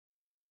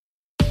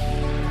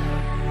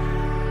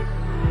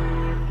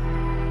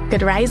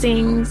Good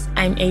risings.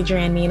 I'm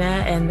Adrienne Nina,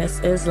 and this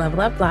is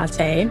Level Up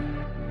Latte.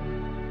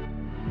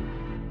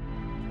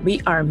 We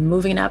are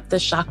moving up the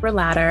chakra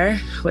ladder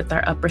with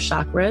our upper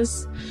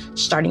chakras,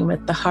 starting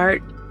with the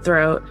heart,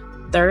 throat,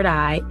 third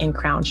eye, and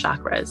crown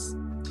chakras.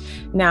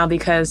 Now,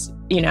 because,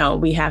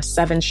 we have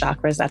 7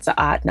 chakras, that's an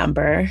odd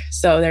number,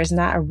 so there's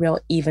not a real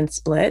even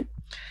split.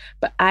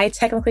 But I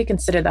technically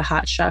consider the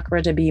heart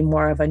chakra to be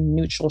more of a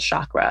neutral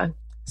chakra.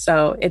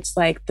 So it's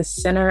like the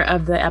center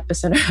of the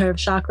epicenter of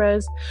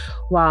chakras,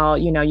 while,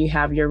 you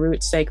have your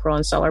root, sacral,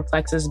 and solar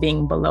plexus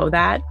being below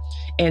that.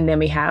 And then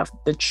we have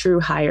the true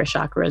higher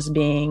chakras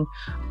being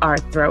our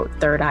throat,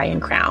 third eye,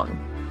 and crown.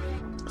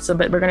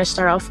 But we're going to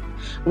start off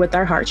with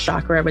our heart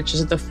chakra, which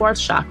is the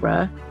 4th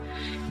chakra.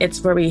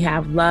 It's where we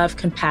have love,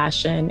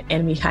 compassion,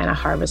 and we kind of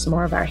harvest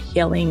more of our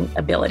healing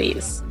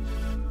abilities.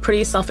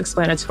 Pretty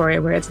self-explanatory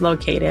where it's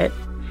located.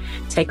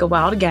 Take a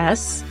wild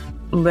guess.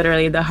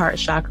 Literally, the heart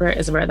chakra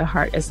is where the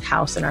heart is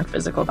housed in our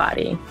physical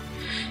body.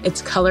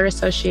 Its color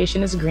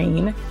association is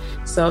green.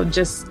 So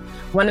just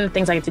one of the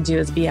things I get to do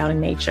is be out in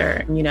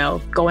nature,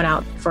 going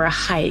out for a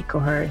hike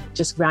or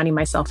just grounding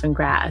myself in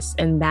grass.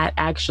 And that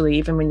actually,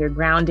 even when you're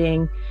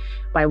grounding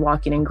by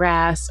walking in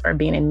grass or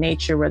being in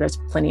nature where there's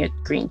plenty of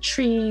green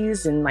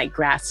trees and like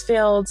grass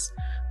fields,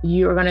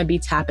 you are going to be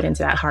tapping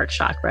into that heart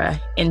chakra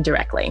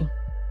indirectly.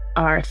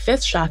 Our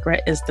 5th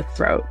chakra is the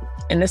throat.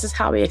 And this is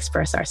how we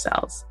express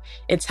ourselves.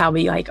 It's how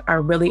we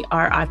are really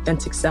our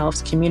authentic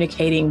selves,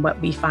 communicating what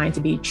we find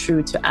to be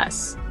true to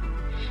us.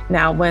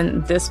 Now,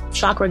 when this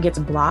chakra gets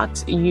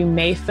blocked, you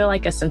may feel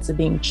like a sense of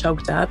being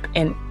choked up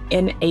and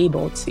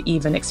unable to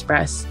even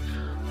express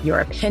your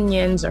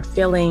opinions or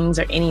feelings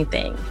or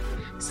anything.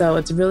 So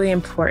it's really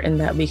important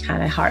that we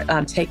kind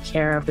of take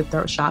care of the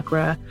throat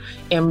chakra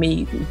and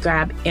we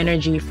grab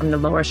energy from the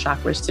lower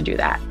chakras to do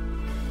that.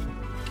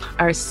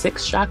 Our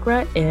 6th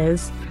chakra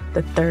is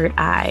the third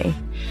eye,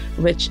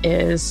 which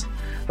is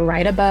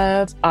right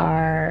above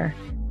our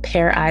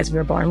pair eyes we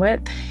were born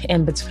with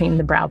and between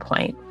the brow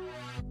point.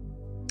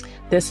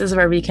 This is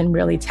where we can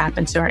really tap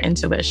into our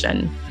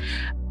intuition.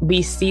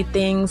 We see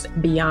things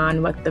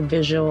beyond what the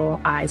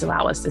visual eyes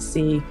allow us to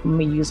see when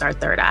we use our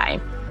third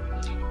eye.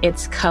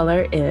 Its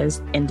color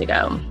is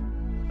indigo.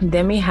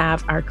 Then we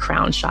have our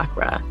crown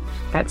chakra,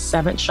 that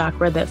 7th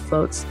chakra that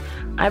floats.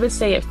 I would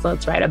say it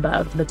floats right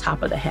above the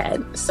top of the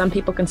head. Some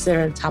people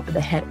consider the top of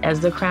the head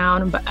as the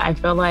crown, but I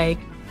feel like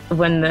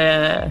when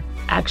the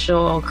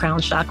actual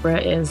crown chakra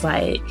is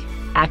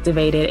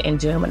activated and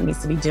doing what it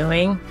needs to be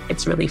doing,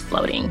 it's really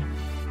floating.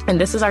 And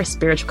this is our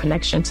spiritual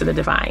connection to the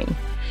divine.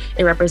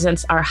 It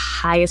represents our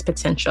highest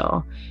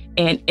potential,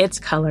 and its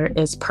color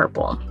is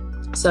purple.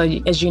 So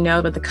as you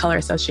know, with the color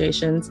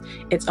associations,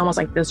 it's almost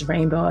like this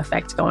rainbow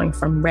effect going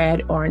from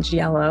red, orange,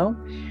 yellow,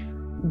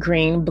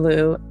 green,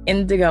 blue,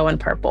 indigo, and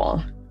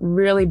purple.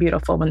 Really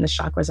beautiful when the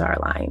chakras are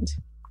aligned.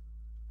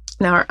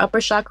 Now, our upper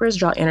chakras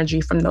draw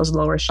energy from those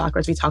lower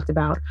chakras we talked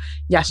about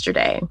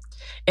yesterday.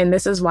 And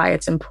this is why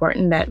it's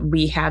important that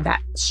we have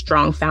that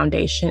strong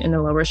foundation in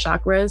the lower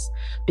chakras,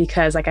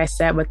 because like I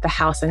said, with the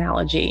house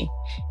analogy,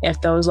 if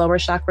those lower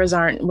chakras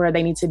aren't where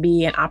they need to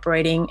be and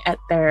operating at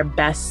their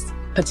best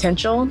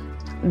potential,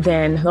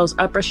 then those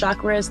upper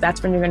chakras,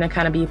 that's when you're going to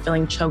kind of be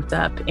feeling choked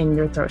up in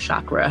your throat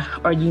chakra,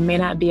 or you may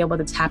not be able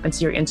to tap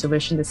into your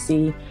intuition to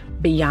see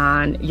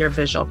beyond your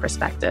visual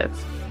perspective.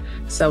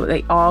 So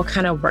they all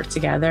kind of work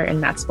together,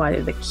 and that's why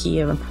the key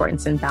of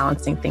importance in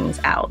balancing things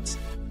out.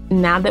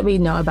 Now that we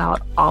know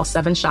about all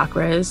 7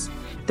 chakras,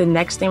 the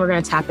next thing we're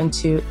going to tap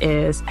into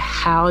is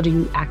how do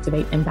you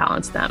activate and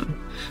balance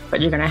them? But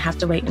you're going to have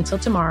to wait until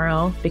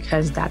tomorrow,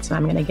 because that's when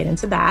I'm going to get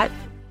into that.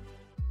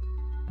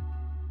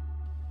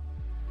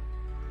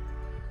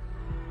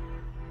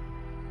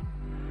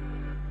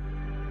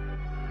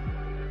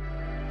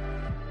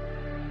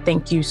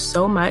 Thank you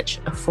so much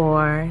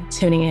for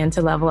tuning in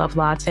to Level Up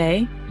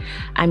Latte.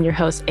 I'm your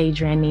host,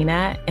 Adrienne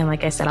Nina. And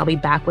like I said, I'll be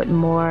back with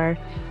more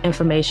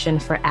information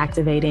for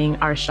activating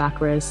our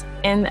chakras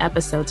in the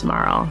episode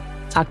tomorrow.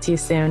 Talk to you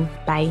soon.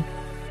 Bye.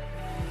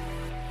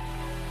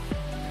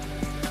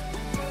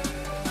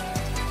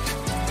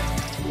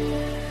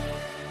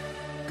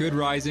 Good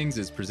Risings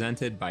is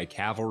presented by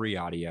Cavalry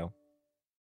Audio.